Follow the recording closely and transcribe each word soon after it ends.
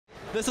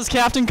This is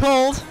Captain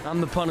Cold.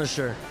 I'm the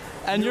Punisher.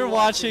 And you're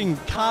watching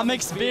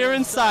Comics, Beer,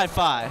 and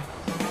Sci-Fi.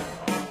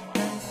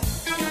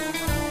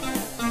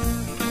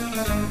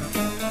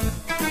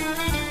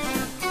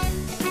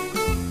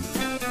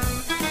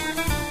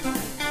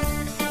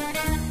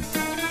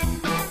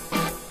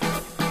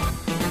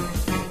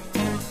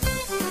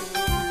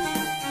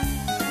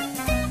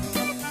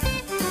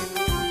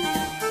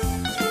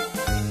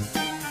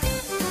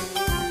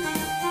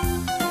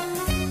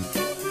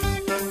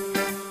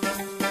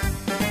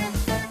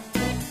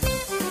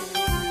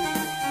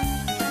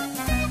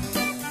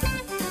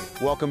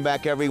 Welcome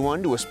back,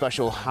 everyone, to a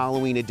special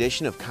Halloween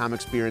edition of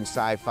Comics, Beer, and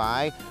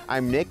Sci-Fi.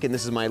 I'm Nick, and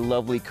this is my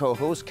lovely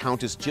co-host,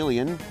 Countess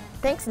Jillian.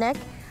 Thanks, Nick.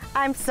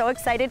 I'm so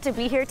excited to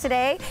be here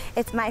today.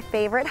 It's my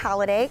favorite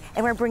holiday,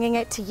 and we're bringing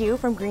it to you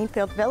from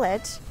Greenfield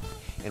Village.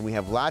 And we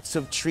have lots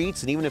of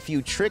treats and even a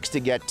few tricks to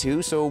get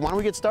to, so why don't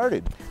we get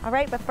started? All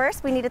right, but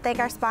first we need to thank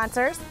our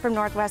sponsors from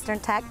Northwestern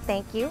Tech.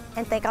 Thank you,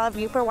 and thank all of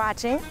you for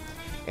watching.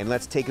 And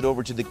let's take it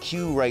over to the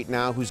Q right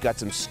now, who's got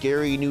some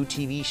scary new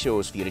TV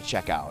shows for you to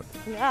check out.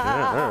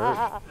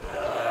 Yeah.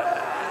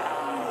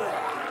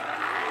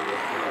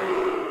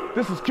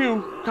 This is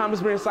Q,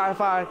 Comics, Beer, and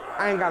Sci-Fi.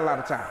 I ain't got a lot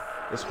of time.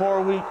 It's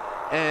horror week,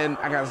 and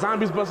I got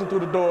zombies busting through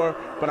the door,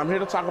 but I'm here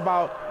to talk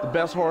about the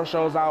best horror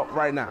shows out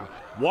right now.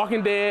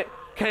 Walking Dead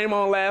came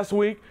on last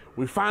week.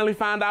 We finally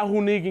found out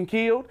who Negan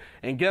killed,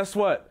 and guess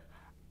what?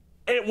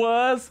 It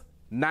was,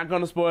 not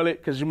gonna spoil it,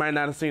 because you might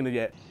not have seen it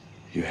yet.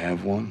 You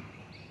have one?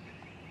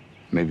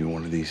 Maybe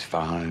one of these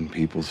fine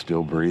people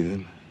still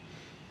breathing?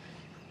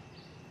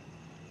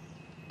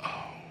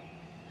 Oh,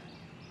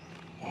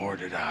 or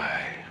did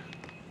I?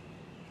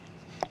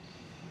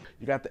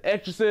 You got The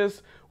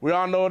Exorcist. We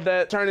all know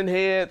that. Turning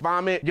heads,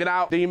 vomit, get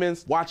out,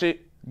 demons. Watch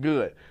it.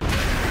 Good. I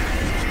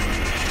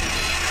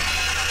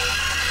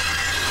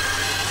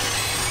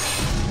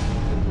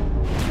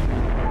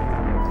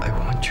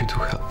want you to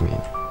help me.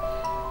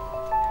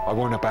 I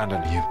won't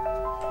abandon you.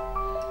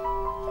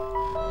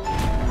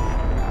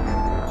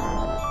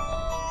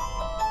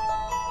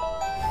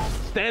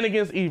 Stand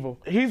against evil.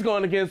 He's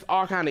going against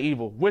all kind of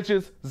evil.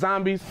 Witches,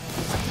 zombies.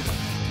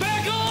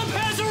 Backup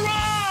has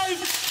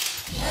arrived!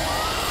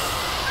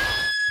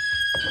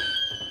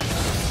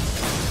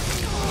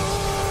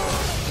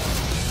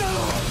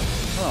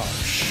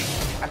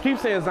 I keep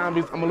saying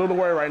zombies. I'm a little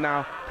worried right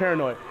now.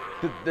 Paranoid.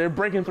 They're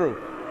breaking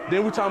through.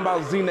 Then we're talking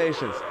about Z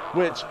Nations,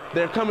 which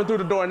they're coming through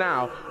the door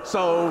now.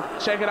 So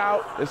check it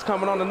out. It's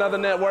coming on another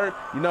network.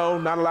 You know,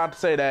 not allowed to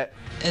say that.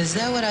 Is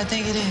that what I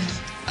think it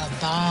is? A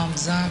bomb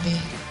zombie?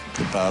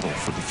 The battle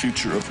for the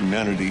future of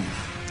humanity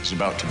is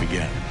about to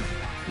begin.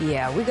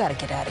 Yeah, we gotta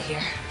get out of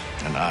here.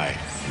 And I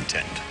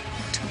intend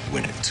to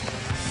win it.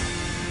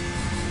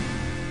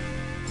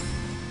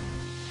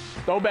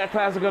 Throwback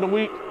classic of the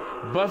week,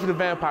 Buffy the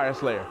Vampire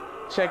Slayer.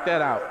 Check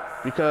that out,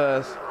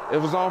 because it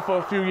was on for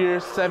a few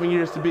years, 7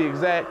 years to be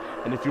exact.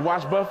 And if you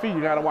watch Buffy, you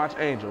gotta watch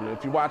Angel. And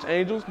if you watch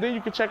Angels, then you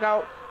can check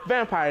out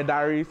Vampire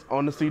Diaries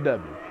on the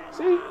CW.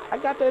 See, I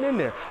got that in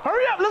there.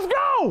 Hurry up, let's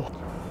go!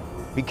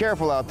 Be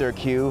careful out there,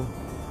 Q.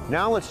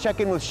 Now let's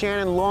check in with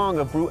Shannon Long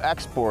of Brew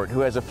Export,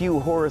 who has a few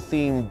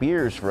horror-themed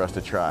beers for us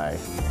to try.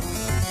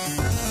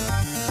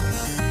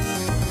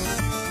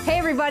 Hey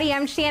everybody,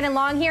 I'm Shannon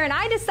Long here, and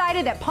I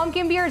decided that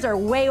pumpkin beers are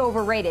way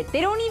overrated.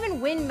 They don't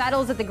even win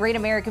medals at the Great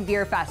American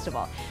Beer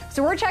Festival.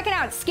 So we're checking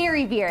out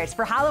scary beers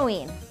for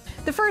Halloween.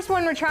 The first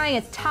one we're trying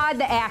is Todd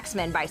the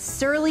Axeman by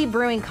Surly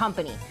Brewing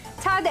Company.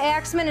 Todd the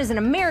Axeman is an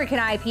American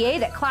IPA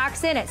that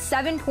clocks in at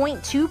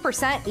 7.2%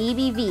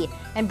 ABV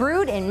and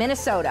brewed in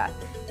Minnesota.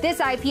 This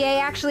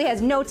IPA actually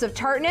has notes of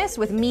tartness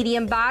with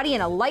medium body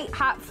and a light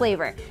hop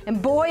flavor.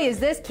 And boy, is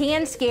this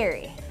can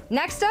scary.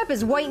 Next up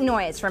is White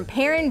Noise from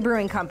Perrin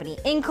Brewing Company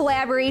in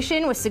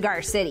collaboration with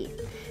Cigar City.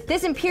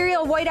 This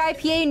Imperial White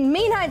IPA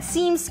may not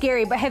seem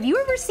scary, but have you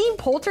ever seen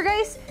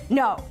Poltergeist?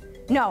 No,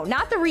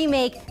 not the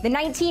remake, the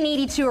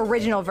 1982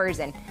 original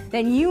version.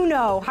 Then you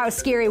know how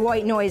scary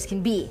White Noise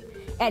can be.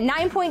 At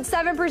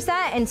 9.7%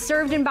 and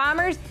served in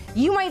bombers,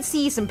 you might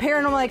see some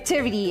paranormal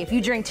activity if you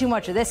drink too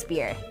much of this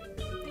beer.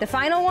 The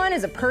final one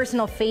is a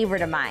personal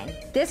favorite of mine.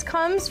 This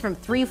comes from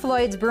Three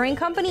Floyds Brewing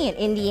Company in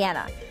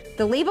Indiana.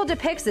 The label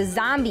depicts a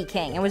zombie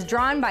king and was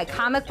drawn by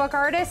comic book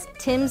artist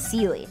Tim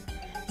Seeley.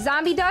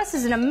 Zombie Dust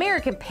is an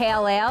American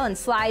pale ale and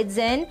slides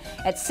in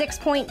at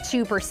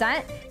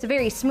 6.2%. It's a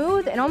very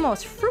smooth and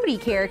almost fruity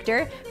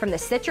character from the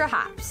Citra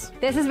hops.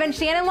 This has been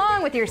Shannon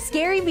Long with your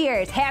scary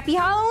beers. Happy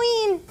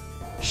Halloween!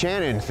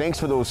 Shannon, thanks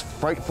for those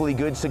frightfully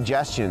good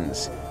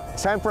suggestions.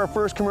 It's time for our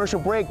first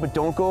commercial break, but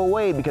don't go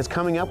away, because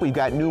coming up we've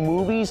got new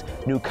movies,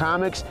 new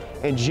comics,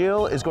 and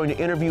Jill is going to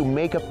interview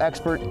makeup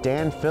expert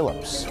Dan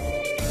Phillips.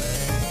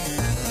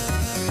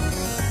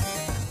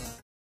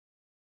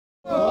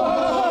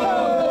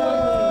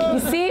 You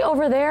see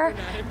over there?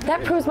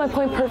 That proves my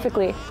point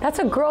perfectly. That's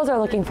what girls are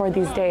looking for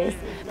these days.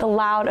 The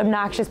loud,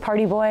 obnoxious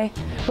party boy.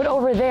 But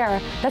over there,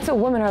 that's what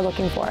women are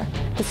looking for.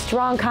 The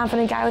strong,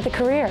 confident guy with a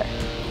career.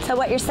 So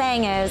what you're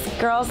saying is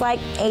girls like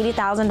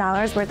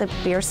 $80,000 worth of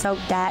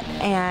beer-soaked debt,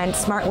 and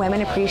smart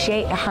women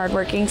appreciate a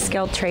hardworking,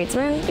 skilled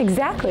tradesman?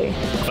 Exactly.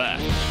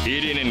 Fact.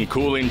 Heating and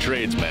cooling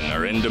tradesmen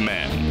are in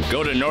demand.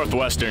 Go to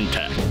Northwestern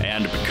Tech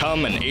and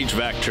become an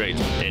HVAC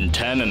tradesman in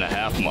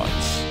 10.5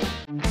 months.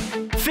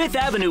 Fifth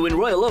Avenue in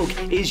Royal Oak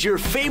is your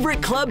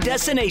favorite club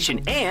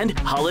destination and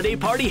holiday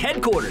party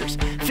headquarters.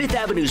 Fifth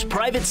Avenue's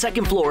private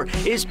second floor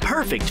is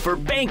perfect for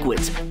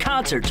banquets,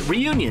 concerts,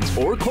 reunions,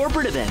 or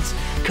corporate events.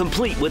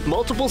 Complete with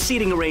multiple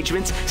seating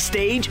arrangements,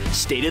 stage,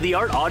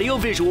 state-of-the-art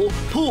audio-visual,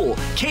 pool,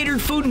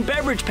 catered food and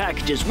beverage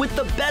packages with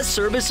the best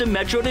service in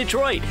Metro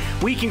Detroit.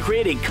 We can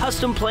create a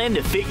custom plan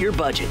to fit your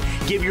budget.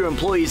 Give your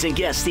employees and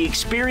guests the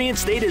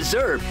experience they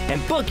deserve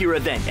and book your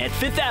event at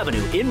Fifth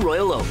Avenue in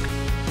Royal Oak.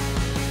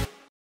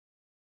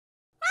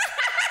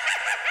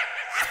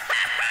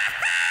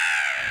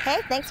 Hey,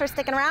 thanks for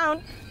sticking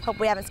around. Hope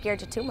we haven't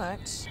scared you too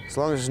much. As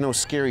long as there's no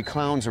scary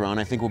clowns around,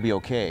 I think we'll be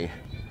okay.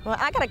 Well,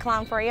 I got a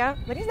clown for you,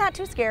 but he's not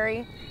too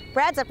scary.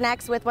 Brad's up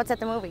next with What's at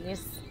the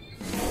Movies.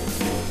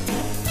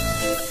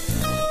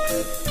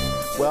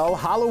 Well,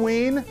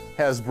 Halloween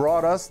has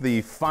brought us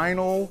the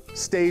final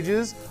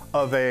stages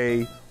of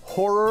a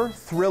horror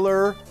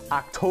thriller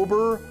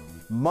October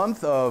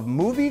month of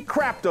movie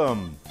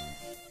crapdom.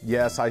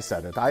 Yes, I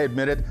said it. I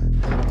admit it.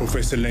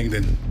 Professor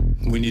Langdon,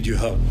 we need your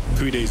help.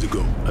 3 days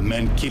ago, a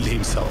man killed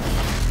himself.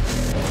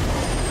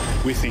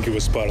 We think it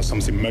was part of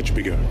something much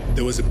bigger.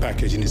 There was a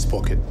package in his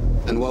pocket.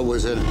 And what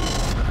was it?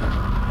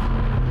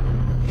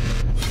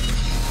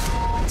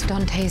 It's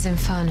Dante's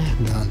Inferno.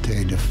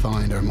 Dante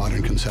defined our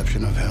modern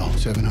conception of hell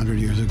 700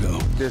 years ago.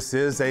 This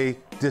is a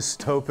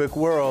dystopic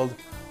world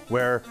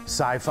where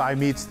sci-fi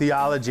meets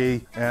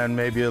theology and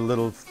maybe a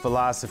little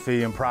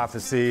philosophy and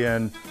prophecy,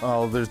 and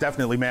well, there's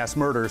definitely mass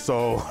murder,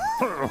 so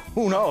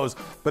who knows?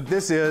 But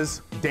this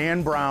is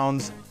Dan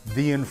Brown's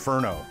The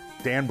Inferno.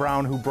 Dan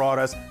Brown, who brought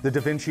us The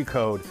Da Vinci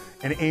Code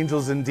and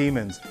Angels and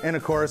Demons. And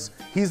of course,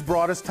 he's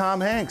brought us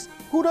Tom Hanks.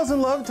 Who doesn't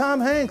love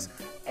Tom Hanks?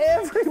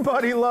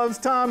 Everybody loves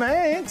Tom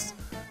Hanks.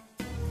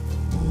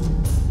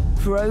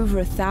 For over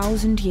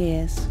 1,000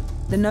 years,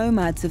 the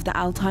nomads of the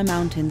Altai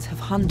Mountains have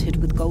hunted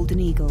with golden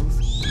eagles.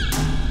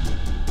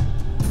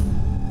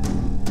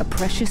 A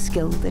precious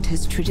skill that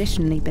has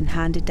traditionally been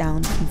handed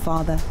down from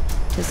father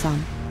to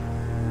son.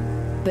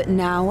 But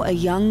now a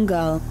young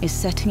girl is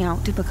setting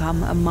out to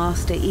become a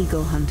master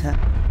eagle hunter.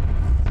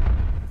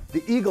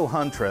 The eagle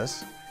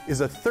huntress is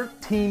a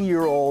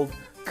 13-year-old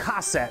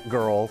Cossack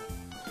girl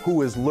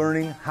who is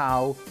learning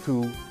how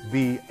to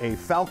be a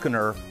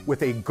falconer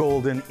with a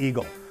golden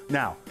eagle.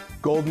 Now,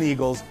 golden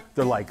eagles,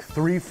 they're like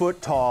 3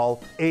 foot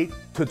tall, 8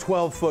 to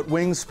 12 foot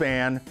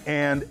wingspan,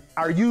 and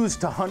are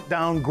used to hunt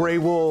down gray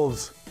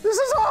wolves. This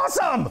is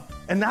awesome!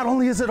 And not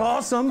only is it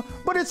awesome,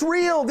 but it's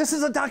real. This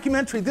is a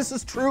documentary. This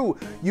is true.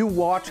 You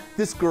watch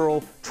this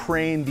girl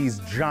train these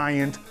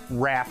giant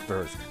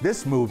raptors.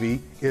 This movie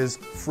is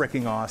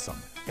freaking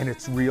awesome. And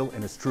it's real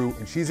and it's true,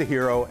 and she's a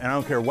hero, and I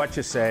don't care what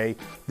you say,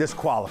 this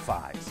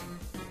qualifies.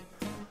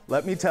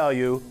 Let me tell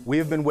you, we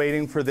have been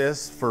waiting for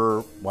this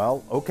for,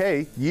 well,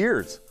 okay,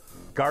 years.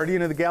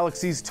 Guardian of the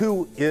Galaxies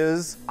 2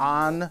 is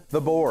on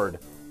the board.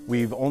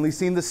 We've only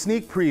seen the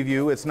sneak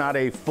preview. It's not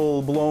a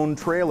full-blown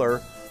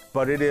trailer,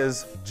 but it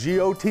is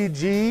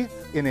GOTG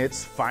in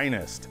its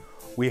finest.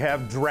 We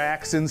have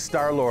Drax and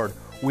Star-Lord.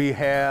 We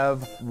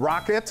have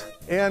Rocket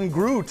and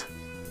Groot.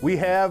 We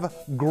have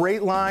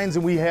great lines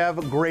and we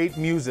have great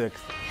music.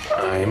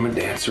 I am a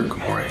dancer,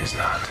 Gamora is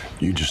not.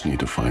 You just need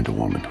to find a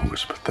woman who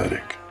is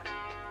pathetic.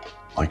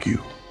 Like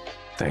you.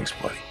 Thanks,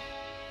 buddy.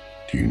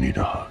 Do you need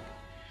a hug?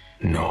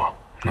 No,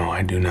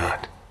 I do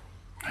not.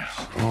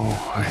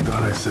 Oh, I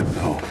thought I said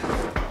no.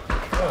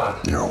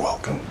 You're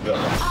welcome.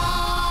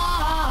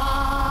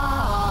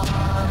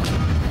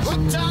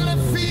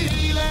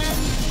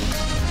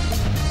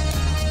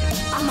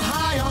 I'm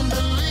high on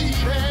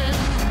believing.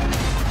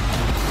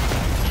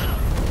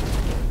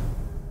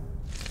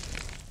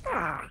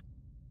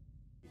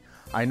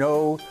 I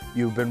know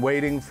you've been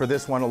waiting for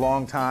this one a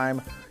long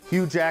time.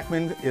 Hugh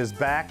Jackman is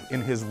back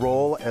in his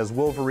role as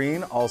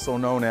Wolverine, also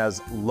known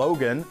as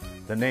Logan,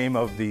 the name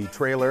of the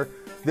trailer.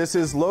 This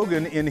is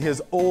Logan in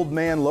his Old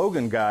Man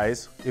Logan,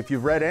 guys. If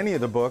you've read any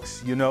of the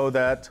books, you know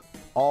that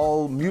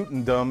all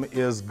mutantdom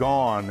is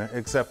gone,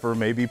 except for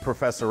maybe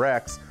Professor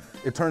X.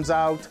 It turns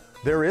out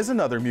there is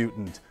another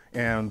mutant,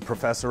 and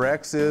Professor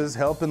X is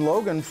helping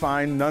Logan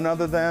find none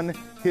other than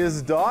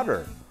his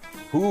daughter,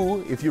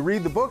 who, if you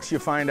read the books, you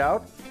find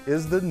out,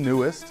 is the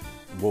newest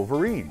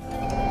Wolverine.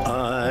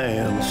 I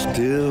am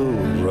still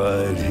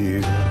right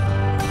here,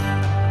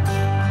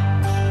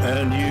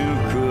 and you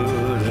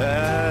could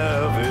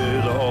have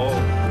it all.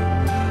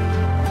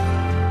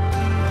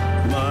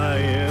 My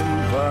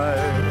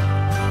empire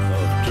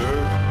of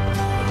dirt,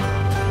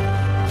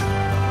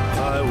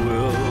 I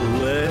will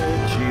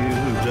let you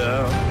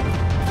down.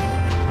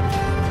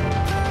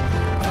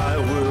 I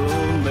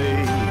will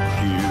make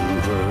you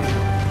hurt.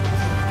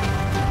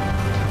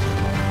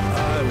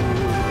 I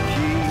will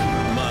keep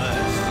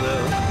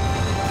myself.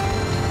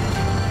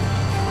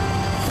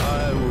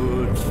 I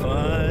would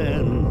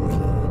find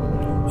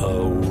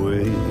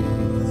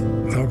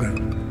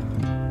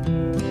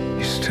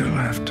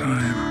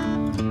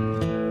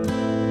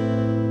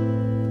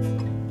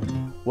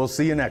We'll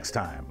see you next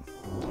time.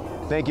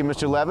 Thank you,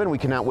 Mr. Levin. We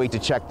cannot wait to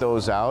check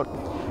those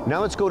out.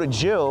 Now let's go to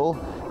Jill,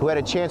 who had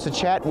a chance to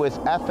chat with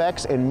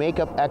FX and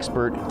makeup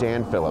expert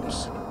Dan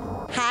Phillips.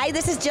 Hi,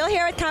 this is Jill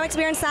here with Comics,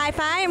 Beer, and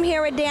Sci-Fi. I'm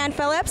here with Dan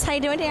Phillips. How you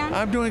doing, Dan?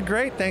 I'm doing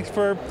great. Thanks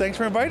for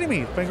inviting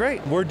me. It's been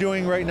great. We're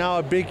doing right now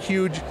a big,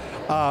 huge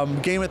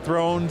Game of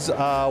Thrones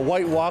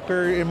White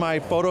Walker in my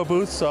photo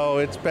booth, so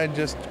it's been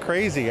just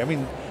crazy. I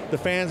mean, the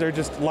fans are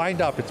just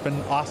lined up. It's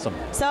been awesome.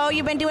 So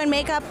you've been doing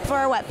makeup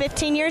for, what,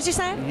 15 years, you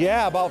said?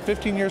 Yeah, about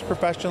 15 years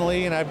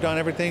professionally, and I've done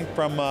everything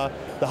from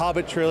the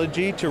Hobbit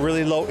trilogy to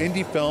really low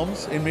indie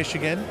films in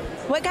Michigan.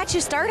 What got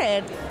you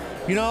started?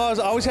 You know, I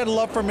always had a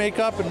love for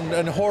makeup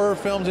and horror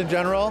films in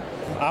general.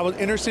 I was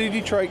inner city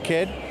Detroit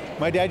kid.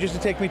 My dad used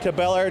to take me to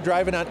Bel Air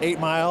Drive-In on 8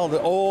 Mile,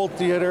 the old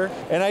theater,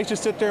 and I used to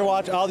sit there and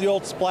watch all the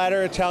old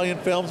splatter Italian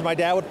films. My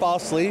dad would fall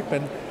asleep,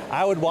 and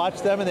I would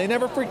watch them, and they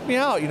never freaked me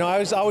out. You know,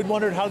 I always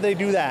wondered how they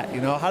do that.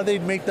 You know, how do they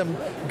make them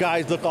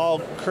guys look all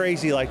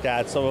crazy like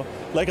that? So,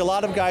 like a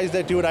lot of guys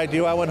that do what I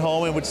do, I went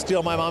home and would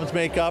steal my mom's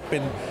makeup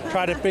and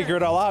try to figure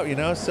it all out. You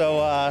know,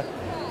 so.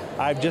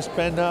 I've just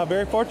been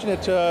very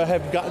fortunate to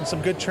have gotten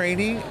some good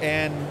training,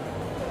 and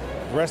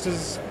the rest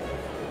is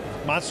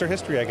monster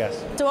history, I guess.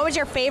 So what was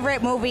your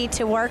favorite movie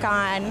to work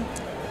on?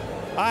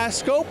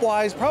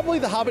 Scope-wise, probably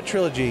the Hobbit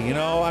trilogy. You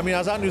know, I mean, I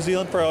was out in New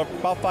Zealand for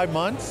about 5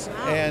 months,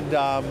 and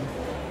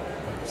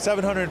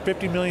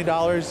 $750 million,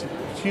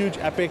 huge,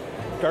 epic,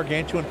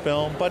 gargantuan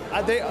film. But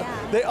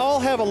they all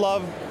have a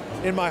love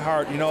in my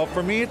heart. You know,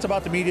 for me, it's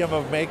about the medium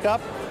of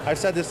makeup. I've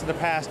said this in the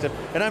past,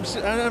 and I'm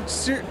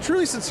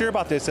truly sincere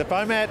about this. If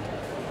I'm at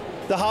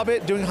the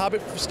Hobbit doing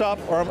Hobbit stuff,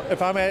 or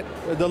if I'm at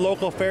the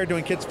local fair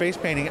doing kids face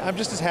painting, I'm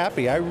just as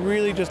happy. I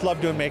really just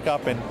love doing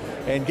makeup and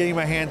getting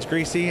my hands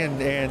greasy,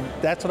 and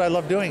that's what I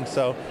love doing.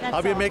 So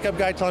I'll be a makeup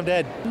guy till I'm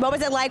dead. What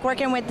was it like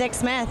working with Dick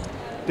Smith?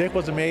 Dick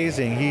was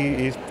amazing.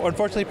 He's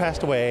unfortunately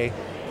passed away,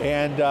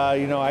 and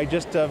you know,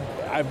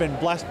 I've been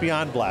blessed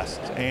beyond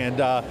blessed, and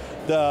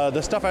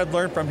the stuff I've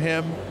learned from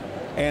him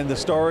and the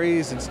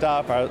stories and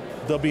stuff,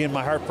 they'll be in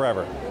my heart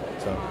forever.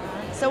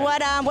 So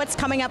what's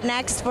coming up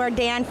next for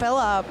Dan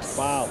Phillips?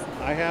 Wow,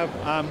 I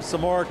have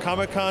some more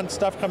Comic-Con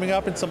stuff coming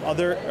up in some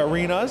other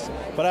arenas,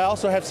 but I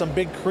also have some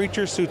big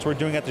creature suits we're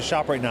doing at the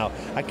shop right now.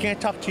 I can't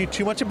talk to you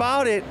too much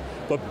about it,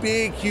 but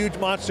big, huge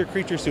monster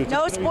creature suits.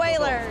 No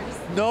spoilers.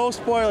 No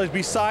spoilers.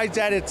 Besides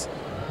that, it's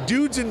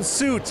dudes in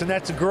suits, and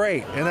that's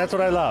great, and that's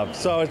what I love.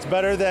 So it's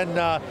better than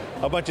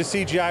a bunch of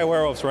CGI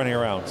werewolves running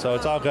around, so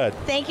it's all good.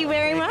 Thank you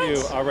very much. Thank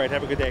you. All right,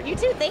 have a good day. You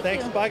too,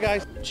 Thanks. you. Bye,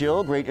 guys.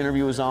 Jill, great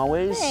interview as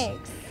always.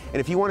 Thanks. And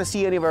if you want to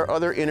see any of our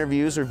other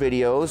interviews or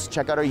videos,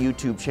 check out our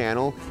YouTube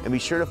channel, and be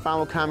sure to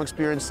follow Comics,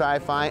 Beer, and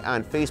Sci-Fi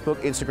on Facebook,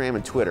 Instagram,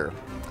 and Twitter.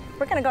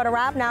 We're going to go to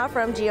Rob now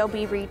from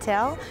GOB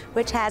Retail,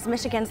 which has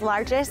Michigan's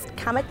largest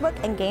comic book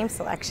and game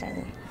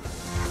selection.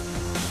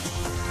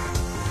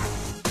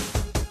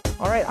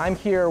 All right, I'm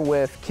here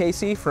with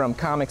Casey from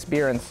Comics,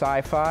 Beer, and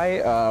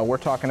Sci-Fi. We're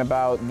talking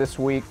about this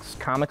week's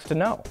Comics to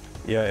Know.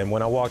 Yeah, and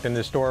when I walked in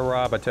this store,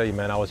 Rob, I tell you,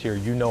 man, I was here,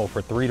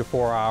 for 3 to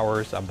 4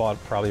 hours. I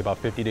bought probably about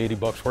 50 to 80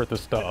 bucks worth of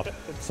stuff.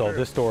 So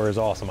this store is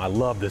awesome. I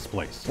love this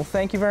place. Well,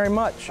 thank you very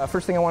much.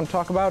 First thing I want to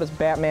talk about is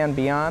Batman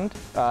Beyond.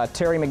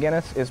 Terry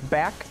McGinnis is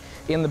back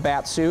in the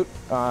bat suit.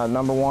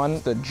 Number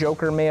one, the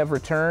Joker may have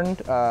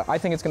returned. I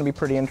think it's going to be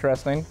pretty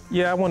interesting.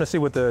 Yeah, I want to see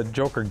what the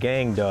Joker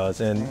gang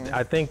does, and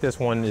I think this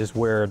one is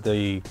where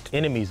the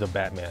enemies of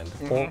Batman,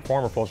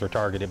 former foes, are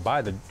targeted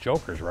by the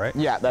Jokers, right?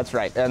 Yeah, that's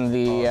right. And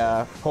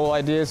the whole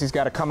idea is he's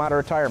got to come out of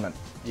retirement.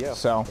 Yeah.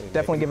 So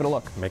definitely give it a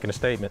look. Making a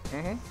statement.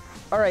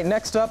 All right,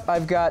 next up,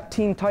 I've got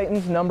Teen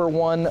Titans,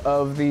 #1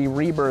 of the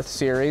Rebirth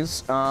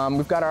series.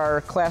 We've got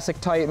our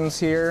classic Titans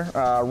here,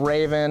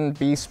 Raven,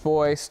 Beast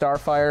Boy,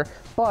 Starfire,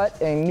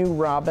 but a new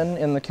Robin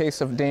in the case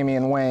of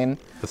Damian Wayne.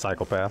 The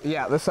psychopath.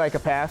 Yeah, the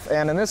psychopath.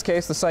 And in this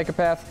case, the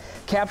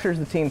psychopath captures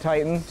the Teen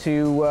Titans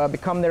to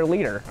become their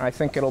leader. I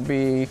think it'll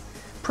be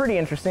pretty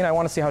interesting. I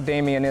want to see how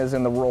Damian is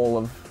in the role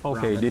of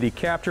Okay, Robin. did he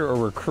capture or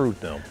recruit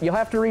them? You'll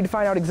have to read to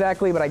find out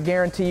exactly, but I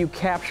guarantee you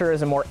capture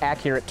is a more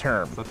accurate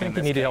term. I think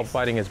he needed help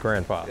fighting his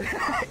grandfather.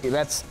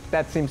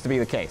 That seems to be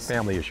the case.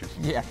 Family issues.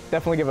 Yeah,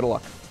 definitely give it a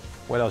look.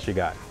 What else you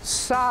got?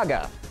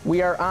 Saga.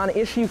 We are on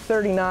issue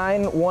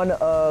 39, one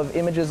of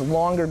Image's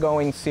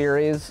longer-going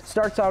series.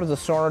 Starts out as a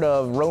sort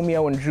of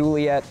Romeo and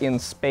Juliet in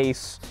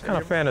space. Kind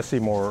of fantasy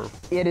more.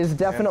 It is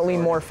definitely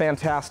more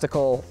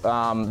fantastical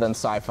than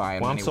sci-fi.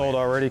 Well, I'm sold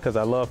already because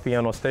I love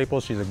Fiona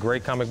Staples. She's a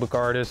great comic book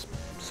artist.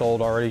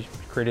 Sold already.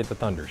 Created the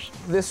Thunders.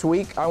 This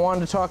week, I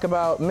wanted to talk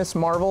about Miss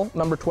Marvel,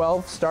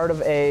 #12, start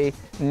of a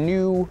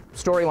new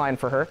storyline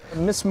for her.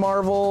 Miss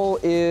Marvel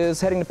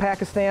is heading to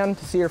Pakistan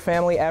to see her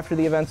family after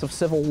the events of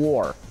Civil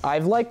War.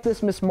 I've liked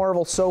this Miss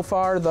Marvel so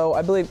far, though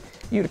I believe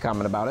you to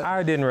comment about it.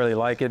 I didn't really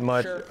like it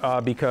much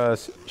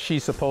because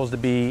she's supposed to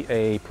be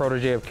a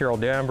protege of Carol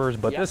Danvers,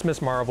 but this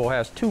Miss Marvel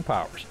has 2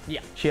 powers. Yeah.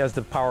 She has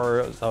the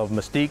powers of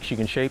Mystique, she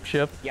can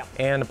shapeshift,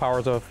 and the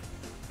powers of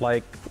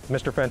like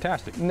Mr.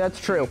 Fantastic. That's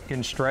true.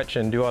 Can stretch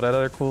and do all that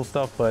other cool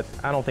stuff, but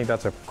I don't think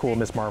that's a cool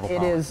Miss Marvel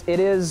power. It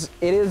is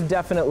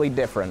definitely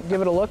different.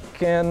 Give it a look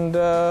and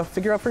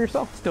figure out for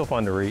yourself. Still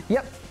fun to read.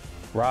 Yep.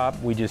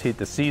 Rob, we just hit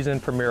the season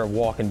premiere of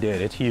Walking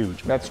Dead. It's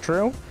huge. That's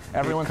true.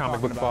 Everyone's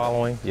comic book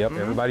following. Yep,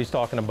 everybody's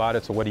talking about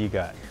it, so what do you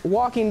got?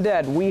 Walking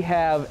Dead, we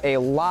have a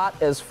lot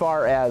as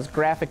far as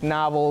graphic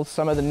novels,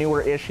 some of the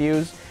newer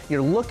issues.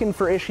 You're looking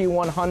for issue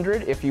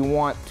 100 if you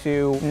want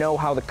to know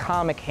how the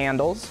comic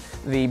handles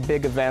the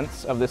big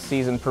events of this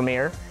season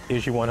premiere.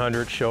 Issue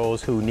 100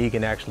 shows who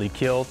Negan actually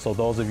killed, so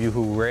those of you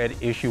who read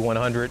issue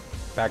 100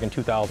 back in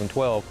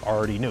 2012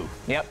 already knew.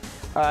 Yep.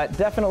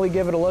 Definitely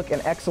give it a look.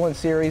 An excellent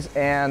series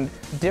and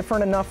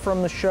different enough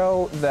from the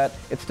show that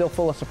it's still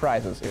full of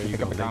surprises. There you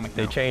go.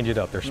 They change it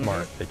up. They're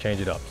smart. They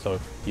change it up. So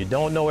you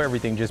don't know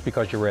everything just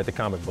because you read the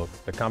comic book.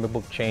 The comic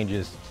book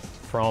changes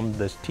from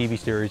this TV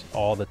series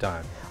all the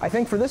time. I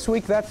think for this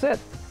week, that's it.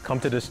 Come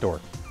to this store.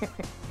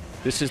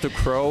 This is The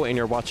Crow, and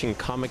you're watching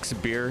Comics,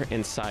 Beer,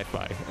 and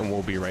Sci-Fi, and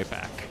we'll be right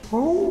back.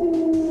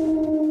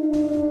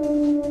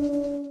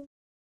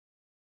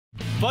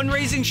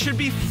 Fundraising should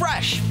be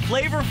fresh,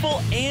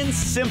 flavorful, and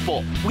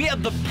simple. We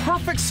have the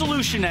perfect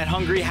solution at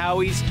Hungry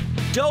Howie's,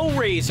 Dough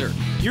Raiser.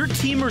 Your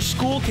team or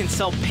school can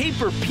sell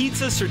paper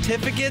pizza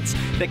certificates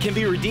that can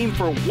be redeemed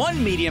for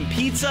 1 medium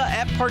pizza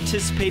at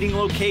participating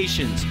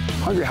locations.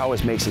 Hungry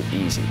Howie's makes it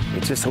easy.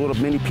 It's just a little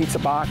mini pizza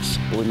box,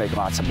 and we make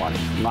lots of money,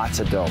 lots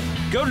of dough.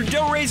 Go to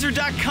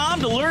doughraiser.com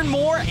to learn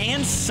more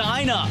and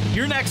sign up.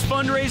 Your next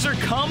fundraiser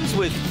comes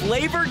with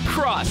flavored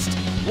crust.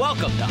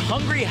 Welcome to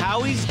Hungry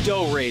Howie's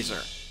Dough Raiser.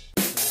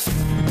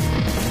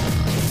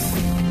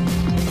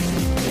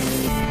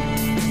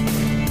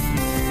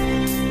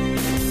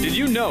 Did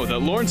you know that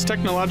Lawrence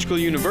Technological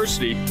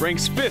University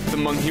ranks 5th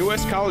among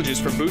U.S. colleges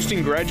for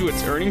boosting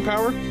graduates' earning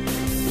power?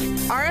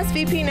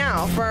 RSVP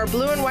now for our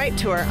Blue and White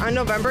Tour on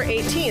November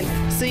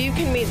 18th, so you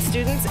can meet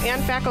students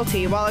and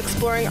faculty while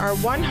exploring our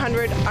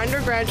 100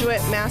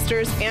 undergraduate,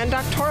 master's, and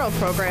doctoral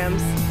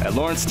programs. At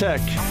Lawrence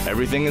Tech,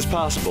 everything is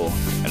possible,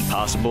 and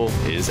possible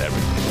is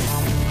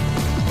everything.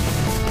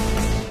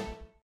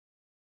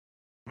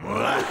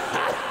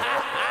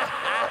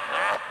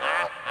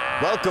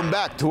 Welcome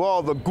back to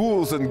all the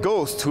ghouls and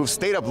ghosts who have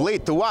stayed up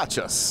late to watch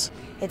us.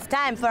 It's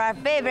time for our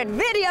favorite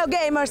video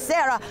gamer,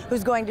 Sarah,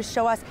 who's going to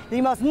show us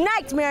the most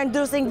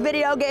nightmare-inducing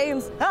video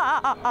games.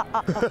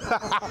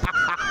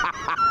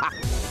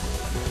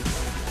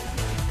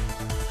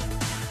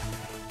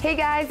 Hey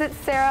guys, it's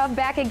Sarah,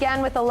 back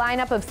again with a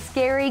lineup of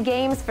scary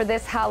games for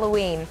this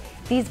Halloween.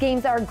 These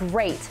games are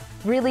great,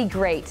 really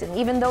great, and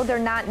even though they're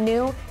not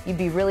new, you'd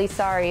be really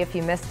sorry if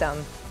you missed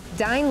them.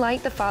 Dying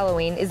Light: The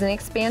Following is an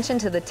expansion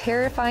to the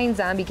terrifying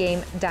zombie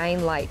game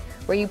Dying Light,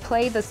 where you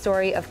play the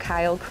story of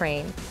Kyle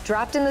Crane.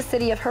 Dropped in the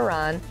city of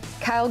Haran,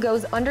 Kyle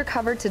goes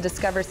undercover to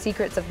discover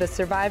secrets of the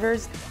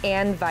survivors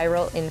and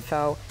viral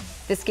info.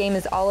 This game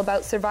is all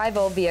about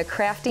survival via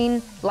crafting,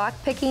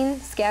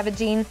 lockpicking,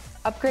 scavenging,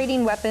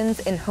 upgrading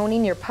weapons, and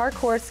honing your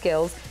parkour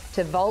skills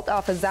to vault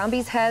off of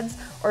zombies' heads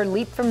or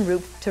leap from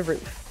roof to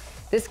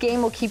roof. This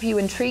game will keep you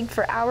intrigued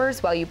for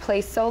hours while you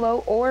play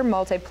solo or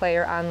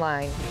multiplayer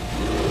online.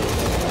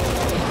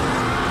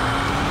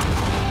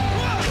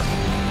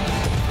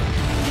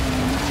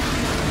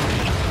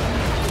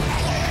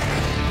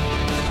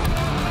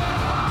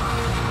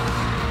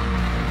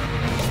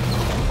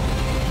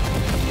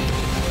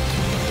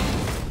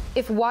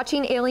 If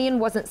watching Alien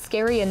wasn't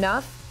scary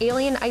enough,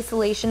 Alien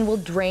Isolation will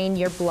drain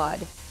your blood.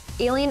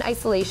 Alien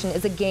Isolation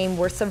is a game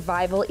where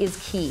survival is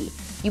key.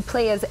 You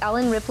play as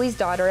Ellen Ripley's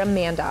daughter,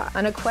 Amanda,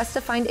 on a quest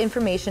to find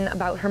information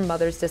about her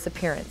mother's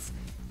disappearance.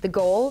 The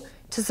goal?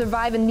 To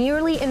survive a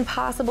nearly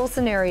impossible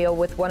scenario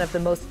with one of the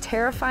most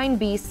terrifying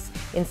beasts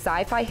in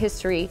sci-fi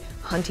history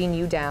hunting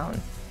you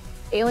down.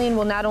 Alien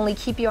will not only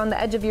keep you on the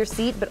edge of your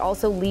seat, but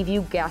also leave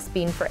you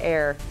gasping for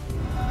air.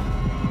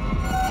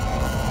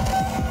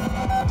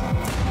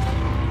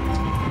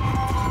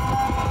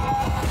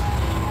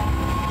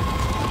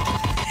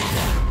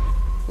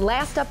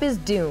 Last up is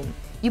Doom.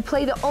 You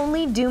play the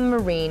only Doom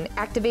Marine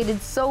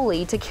activated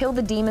solely to kill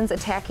the demons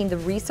attacking the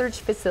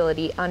research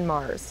facility on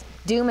Mars.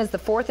 Doom is the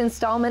 4th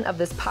installment of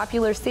this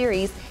popular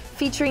series,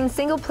 featuring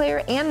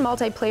single-player and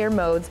multiplayer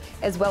modes,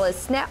 as well as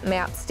snap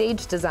map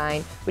stage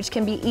design, which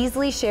can be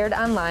easily shared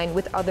online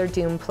with other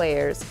Doom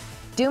players.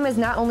 Doom is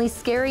not only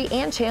scary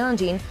and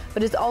challenging,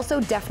 but is also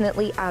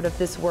definitely out of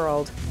this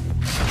world.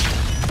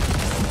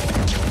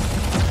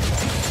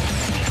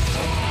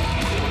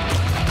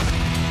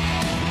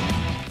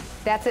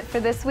 That's it for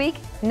this week.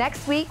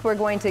 Next week, we're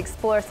going to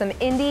explore some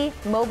indie,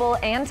 mobile,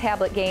 and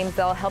tablet games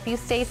that'll help you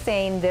stay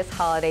sane this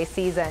holiday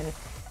season.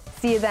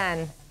 See you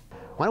then.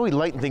 Why don't we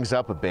lighten things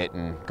up a bit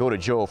and go to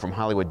Joe from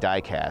Hollywood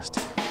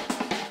Diecast.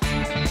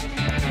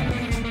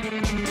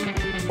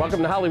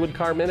 Welcome to Hollywood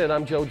Car Minute.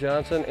 I'm Joe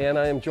Johnson, and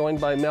I am joined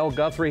by Mel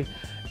Guthrie.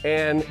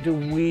 And do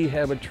we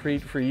have a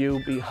treat for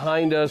you?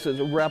 Behind us is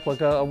a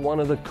replica of one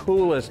of the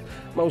coolest,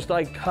 most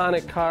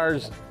iconic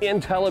cars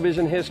in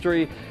television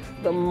history,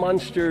 the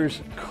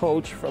Munsters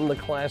coach from the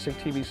classic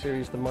TV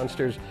series, The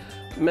Munsters.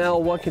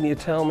 Mel, what can you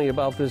tell me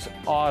about this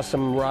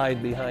awesome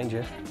ride behind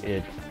you?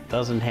 It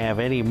doesn't have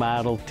any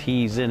Model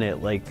Ts in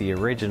it like the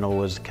original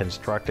was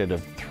constructed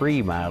of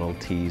 3 Model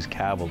Ts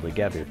cobbled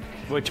together,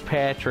 which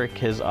Patrick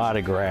has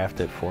autographed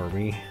it for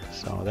me,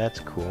 so that's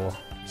cool.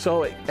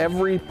 So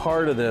every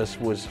part of this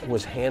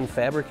was hand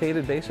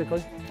fabricated,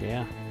 basically?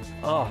 Yeah.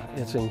 Oh,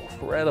 it's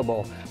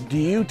incredible. Do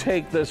you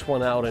take this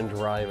one out and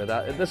drive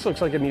it? This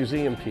looks like a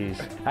museum piece.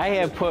 I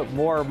have put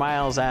more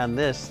miles on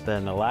this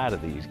than a lot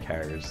of these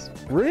cars.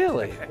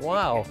 Really?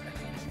 Wow.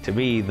 To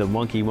me, the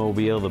Monkey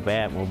Mobile, the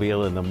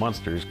Batmobile, and the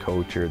Munsters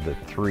coach are the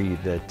 3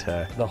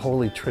 that... The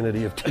holy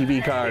trinity of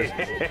TV cars.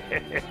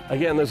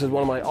 Again, this is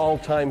one of my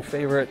all-time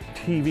favorite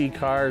TV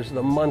cars,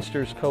 the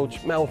Munsters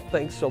coach. Mel,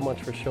 thanks so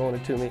much for showing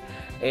it to me.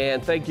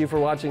 And thank you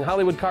for watching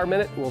Hollywood Car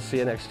Minute. We'll see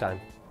you next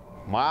time.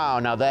 Wow,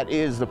 now that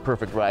is the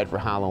perfect ride for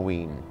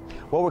Halloween.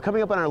 Well, we're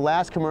coming up on our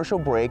last commercial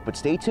break, but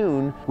stay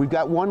tuned. We've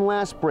got one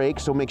last break,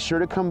 so make sure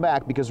to come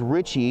back because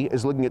Richie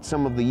is looking at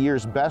some of the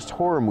year's best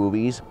horror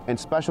movies, and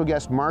special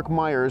guest Mark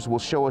Myers will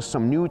show us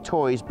some new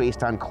toys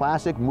based on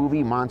classic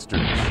movie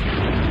monsters.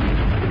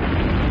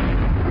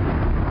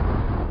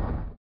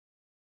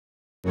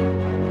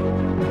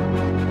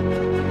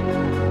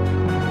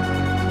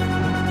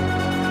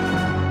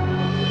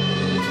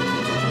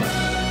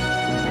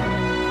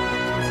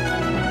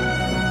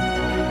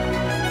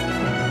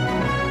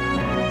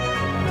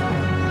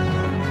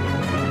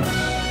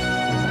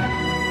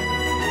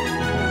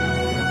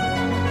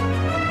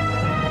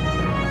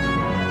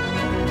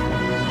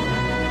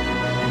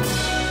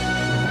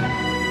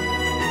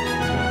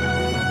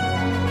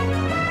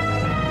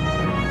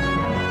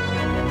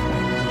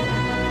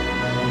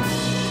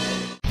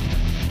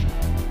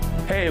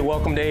 Hey,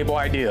 welcome to Able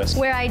Ideas.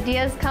 Where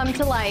ideas come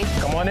to life.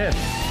 Come on in.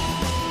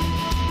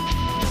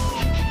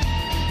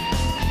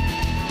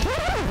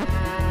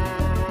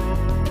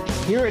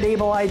 Here at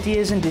Able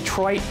Ideas in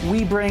Detroit,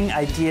 we bring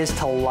ideas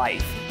to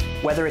life.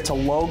 Whether it's a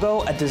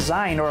logo, a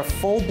design, or a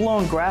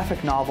full-blown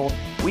graphic novel,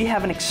 we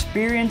have an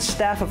experienced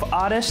staff of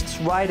artists,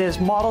 writers,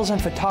 models,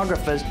 and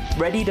photographers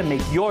ready to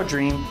make your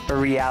dream a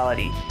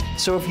reality.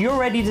 So if you're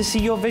ready to see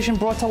your vision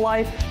brought to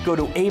life, go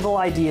to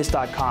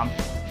ableideas.com.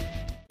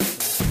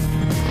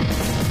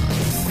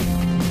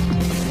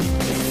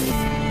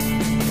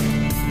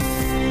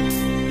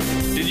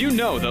 Did you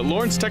know that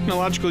Lawrence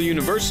Technological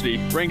University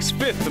ranks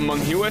 5th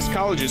among U.S.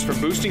 colleges for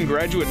boosting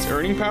graduates'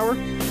 earning power?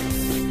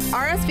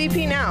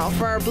 RSVP now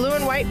for our Blue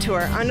and White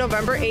Tour on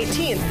November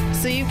 18th,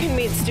 so you can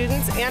meet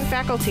students and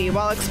faculty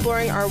while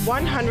exploring our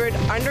 100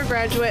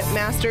 undergraduate,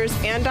 master's,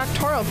 and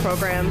doctoral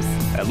programs.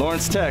 At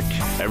Lawrence Tech,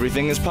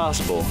 everything is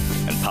possible,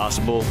 and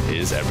possible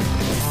is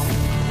everything.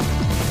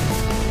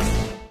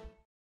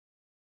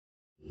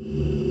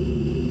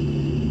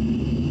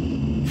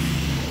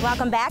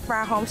 Welcome back for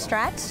our home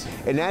stretch.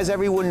 And as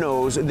everyone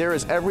knows, there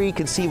is every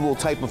conceivable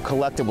type of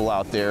collectible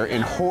out there,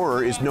 and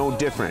horror is no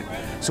different.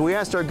 So we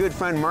asked our good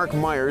friend Mark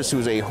Myers,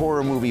 who's a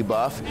horror movie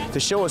buff, to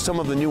show us some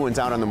of the new ones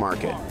out on the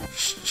market.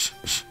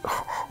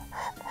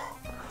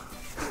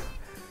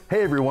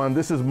 Hey everyone,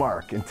 this is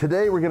Mark, and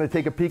today we're going to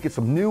take a peek at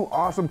some new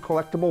awesome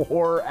collectible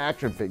horror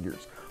action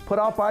figures put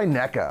out by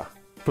NECA.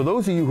 For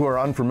those of you who are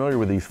unfamiliar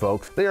with these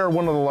folks, they are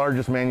one of the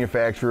largest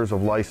manufacturers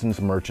of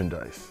licensed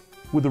merchandise.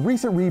 With the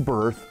recent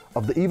rebirth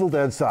of the Evil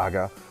Dead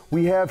saga,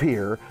 we have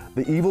here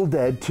the Evil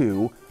Dead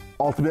 2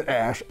 Ultimate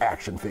Ash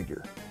action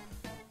figure.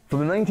 For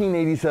the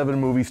 1987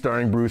 movie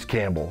starring Bruce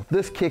Campbell,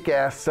 this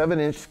kick-ass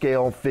 7-inch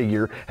scale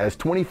figure has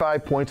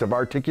 25 points of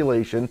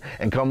articulation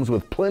and comes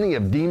with plenty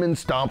of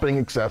demon-stomping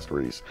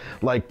accessories,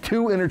 like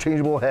 2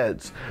 interchangeable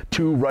heads,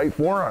 2 right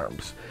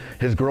forearms,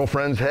 his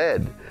girlfriend's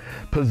head,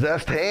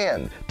 possessed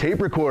hand,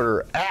 tape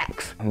recorder,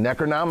 axe,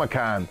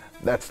 Necronomicon,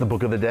 that's the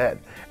Book of the Dead,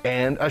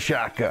 and a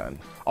shotgun.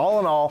 All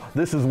in all,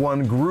 this is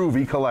one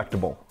groovy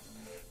collectible.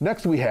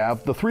 Next we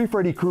have the 3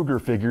 Freddy Krueger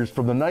figures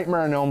from the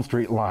Nightmare on Elm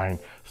Street line,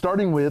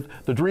 starting with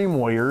the Dream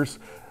Warriors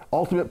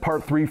Ultimate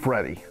Part 3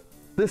 Freddy.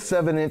 This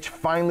 7-inch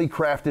finely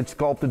crafted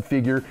sculpted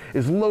figure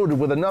is loaded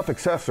with enough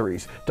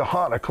accessories to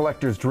haunt a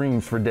collector's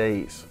dreams for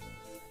days.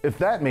 If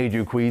that made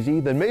you queasy,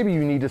 then maybe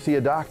you need to see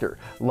a doctor,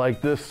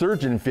 like this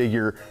surgeon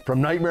figure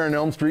from Nightmare on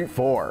Elm Street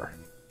 4.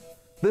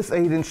 This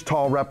 8-inch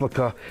tall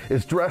replica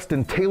is dressed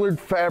in tailored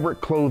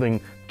fabric clothing,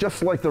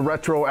 just like the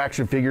retro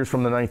action figures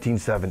from the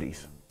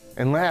 1970s.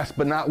 And last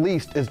but not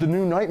least is the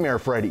new Nightmare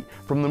Freddy,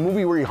 from the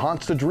movie where he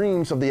haunts the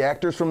dreams of the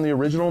actors from the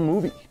original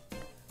movie.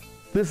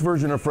 This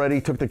version of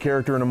Freddy took the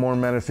character in a more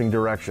menacing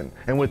direction,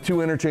 and with 2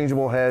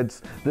 interchangeable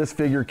heads, this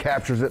figure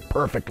captures it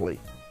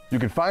perfectly. You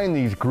can find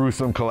these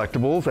gruesome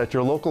collectibles at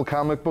your local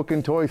comic book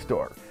and toy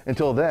store.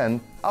 Until then,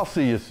 I'll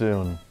see you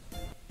soon.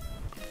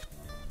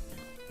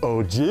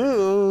 Oh,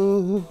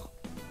 Jill!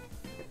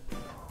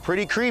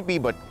 Pretty creepy,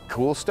 but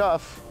cool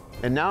stuff.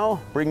 And now,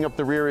 bringing up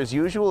the rear as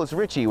usual, is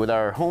Richie with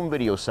our home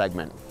video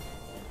segment.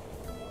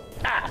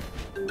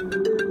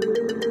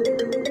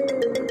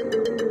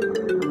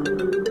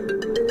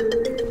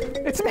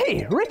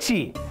 Hey,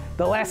 Richie!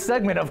 The last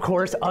segment, of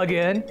course,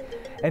 again.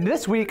 And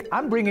this week,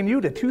 I'm bringing you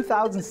the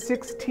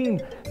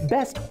 2016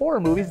 best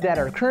horror movies that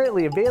are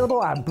currently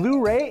available on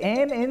Blu-ray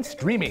and in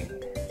streaming.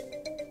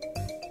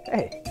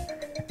 Hey,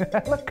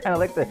 I look kind of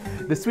like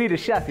the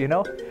Swedish chef, you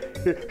know?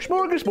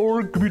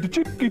 Smorgasbord, give me the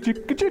chicky,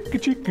 chicky, chicky,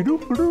 chicky, little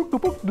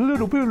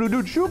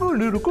sugar,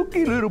 little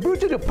cookie, little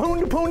booty,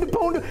 pound,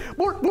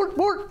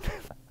 bort.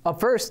 Up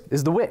first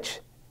is The Witch,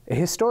 a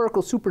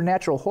historical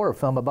supernatural horror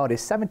film about a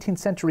 17th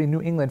century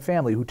New England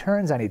family who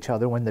turns on each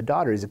other when the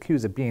daughter is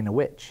accused of being a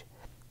witch.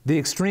 The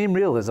extreme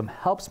realism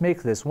helps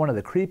make this one of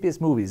the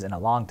creepiest movies in a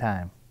long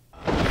time.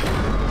 Oh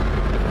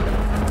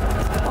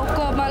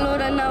God, my Lord,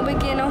 I now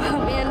begin. Oh,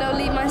 help me and don't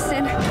leave my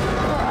sin. For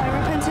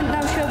I repentant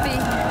thou shalt be.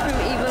 From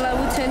evil I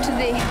will turn to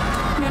thee.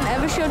 None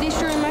ever shall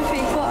destroy my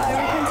faith. For I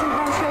repentant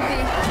thou shalt be.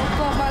 Oh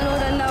God, my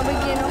Lord, I now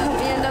begin. Oh, help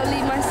me and don't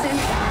leave my sin.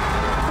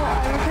 For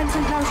I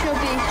repentant thou shalt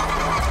be.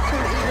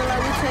 From evil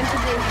I will turn to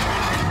thee.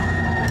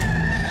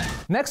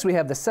 Next, we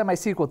have the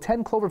semi-sequel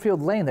 10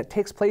 Cloverfield Lane that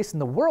takes place in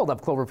the world of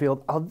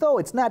Cloverfield, although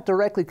it's not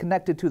directly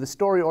connected to the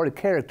story or the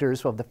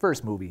characters of the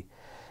first movie.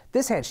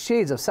 This has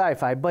shades of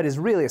sci-fi, but is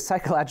really a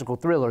psychological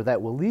thriller that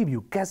will leave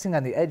you guessing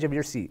on the edge of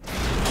your seat.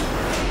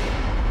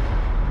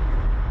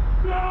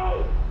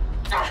 No!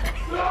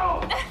 No!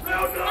 No,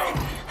 no!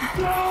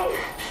 No!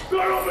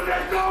 Don't open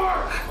that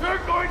door!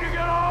 They're going to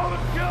get all the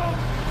kills!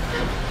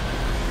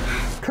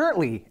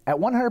 Currently, at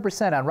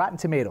 100% on Rotten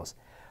Tomatoes,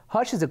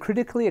 Hush is a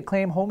critically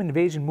acclaimed home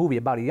invasion movie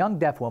about a young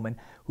deaf woman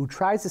who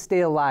tries to stay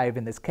alive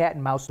in this cat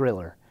and mouse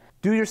thriller.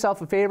 Do yourself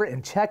a favor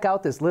and check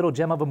out this little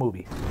gem of a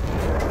movie.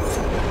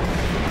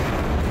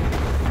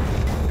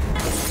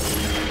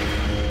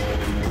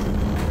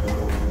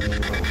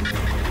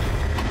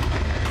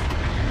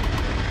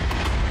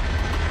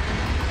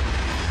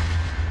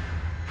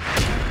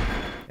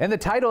 And the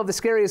title of the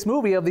scariest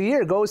movie of the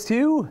year goes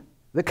to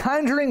The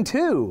Conjuring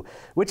 2,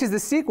 which is the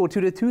sequel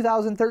to the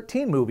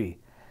 2013 movie.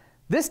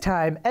 This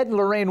time, Ed and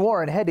Lorraine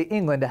Warren head to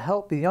England to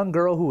help the young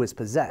girl who is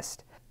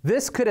possessed.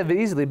 This could have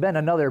easily been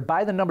another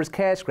by-the-numbers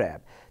cash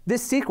grab.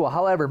 This sequel,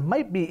 however,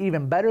 might be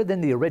even better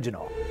than the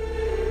original.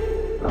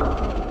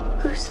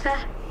 Who's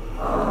that?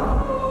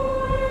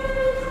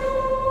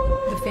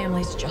 The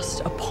family's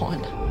just a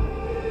pawn.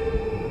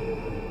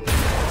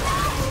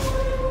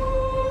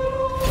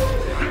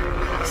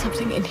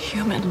 Something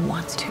inhuman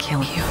wants to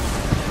kill you.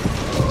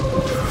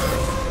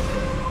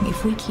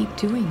 If we keep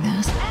doing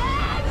this,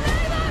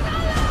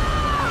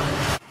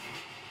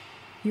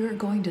 you're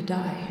going to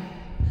die.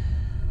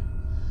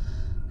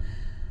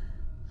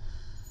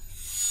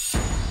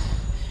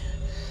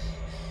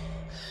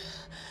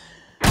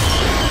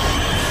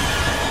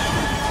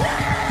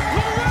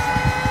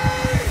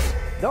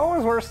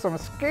 Those were some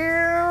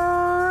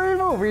scary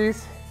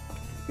movies.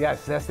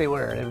 Yes, they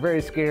were. They're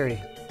very scary.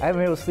 I haven't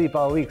been able to sleep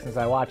all week since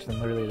I watched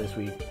them earlier this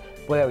week.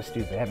 Boy, that was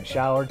stupid. I haven't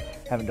showered,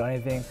 haven't done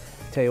anything.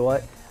 Tell you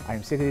what, I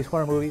am sick of these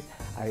horror movies.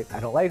 I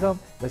don't like them.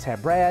 Let's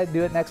have Brad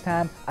do it next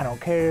time. I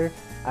don't care.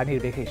 I need a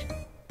vacation.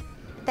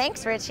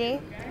 Thanks, Richie.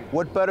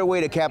 What better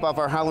way to cap off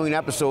our Halloween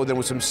episode than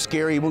with some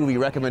scary movie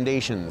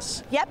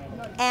recommendations? Yep,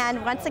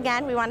 and once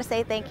again, we want to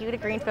say thank you to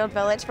Greenfield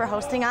Village for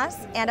hosting us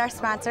and our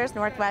sponsors,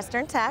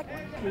 Northwestern Tech.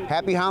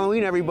 Happy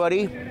Halloween,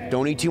 everybody.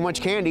 Don't eat too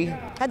much candy.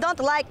 I don't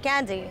like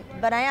candy,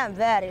 but I am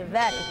very,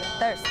 very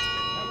thirsty.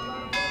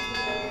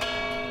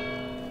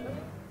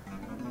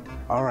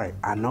 All right,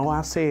 I know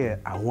I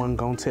said I wasn't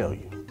gonna tell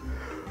you,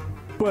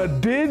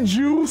 but did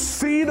you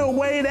see the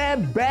way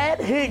that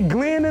bat hit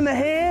Glenn in the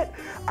head?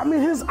 I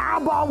mean, his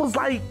eyeball was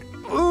like,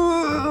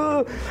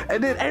 ugh.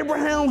 And then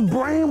Abraham's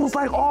brain was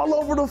like all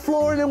over the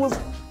floor, and it was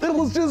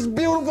just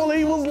beautiful.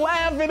 He was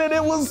laughing, and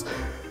it was,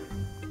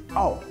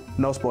 oh,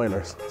 no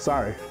spoilers,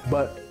 sorry,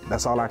 but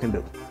that's all I can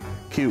do.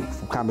 Q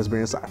from Comics Beer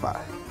and Sci-Fi.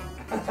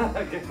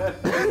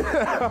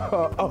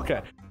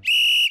 Okay.